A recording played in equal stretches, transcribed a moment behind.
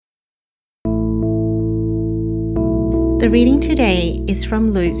The reading today is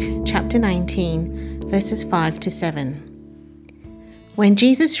from Luke chapter 19, verses 5 to 7. When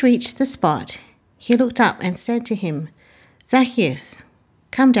Jesus reached the spot, he looked up and said to him, "Zacchaeus,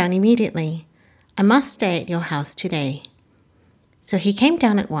 come down immediately. I must stay at your house today." So he came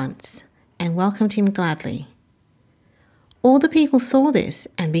down at once and welcomed him gladly. All the people saw this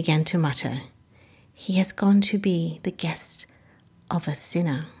and began to mutter, "He has gone to be the guest of a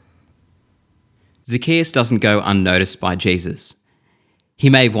sinner." Zacchaeus doesn't go unnoticed by Jesus. He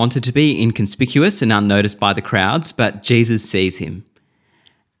may have wanted to be inconspicuous and unnoticed by the crowds, but Jesus sees him.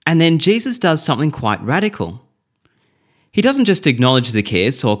 And then Jesus does something quite radical. He doesn't just acknowledge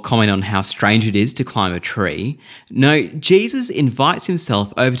Zacchaeus or comment on how strange it is to climb a tree. No, Jesus invites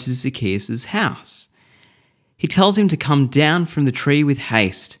himself over to Zacchaeus' house. He tells him to come down from the tree with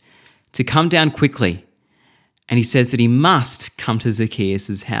haste, to come down quickly. And he says that he must come to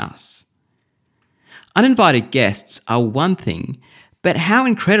Zacchaeus' house. Uninvited guests are one thing, but how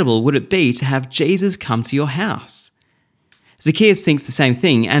incredible would it be to have Jesus come to your house? Zacchaeus thinks the same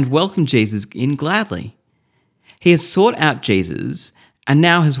thing and welcomed Jesus in gladly. He has sought out Jesus and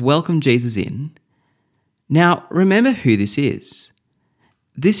now has welcomed Jesus in. Now, remember who this is.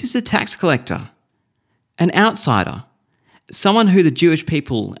 This is a tax collector, an outsider, someone who the Jewish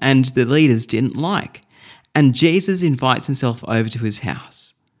people and the leaders didn't like, and Jesus invites himself over to his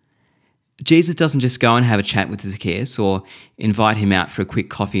house. Jesus doesn't just go and have a chat with Zacchaeus or invite him out for a quick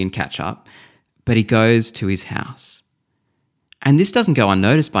coffee and catch up, but he goes to his house. And this doesn't go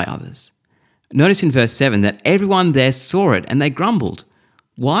unnoticed by others. Notice in verse 7 that everyone there saw it and they grumbled.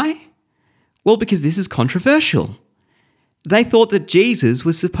 Why? Well, because this is controversial. They thought that Jesus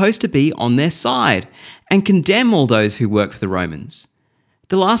was supposed to be on their side and condemn all those who work for the Romans.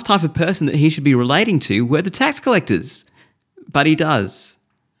 The last type of person that he should be relating to were the tax collectors. But he does.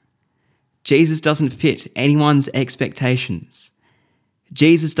 Jesus doesn't fit anyone's expectations.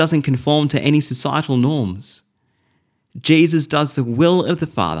 Jesus doesn't conform to any societal norms. Jesus does the will of the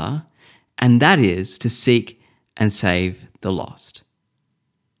Father, and that is to seek and save the lost.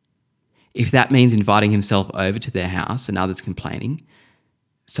 If that means inviting himself over to their house and others complaining,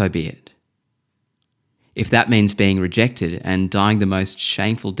 so be it. If that means being rejected and dying the most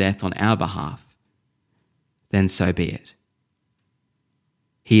shameful death on our behalf, then so be it.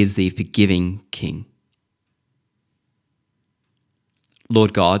 He is the forgiving King.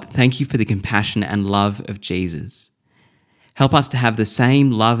 Lord God, thank you for the compassion and love of Jesus. Help us to have the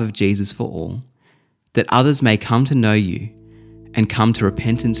same love of Jesus for all, that others may come to know you and come to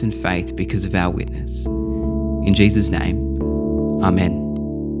repentance and faith because of our witness. In Jesus' name, Amen.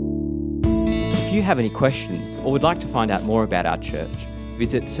 If you have any questions or would like to find out more about our church,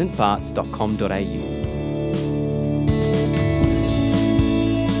 visit stbarts.com.au.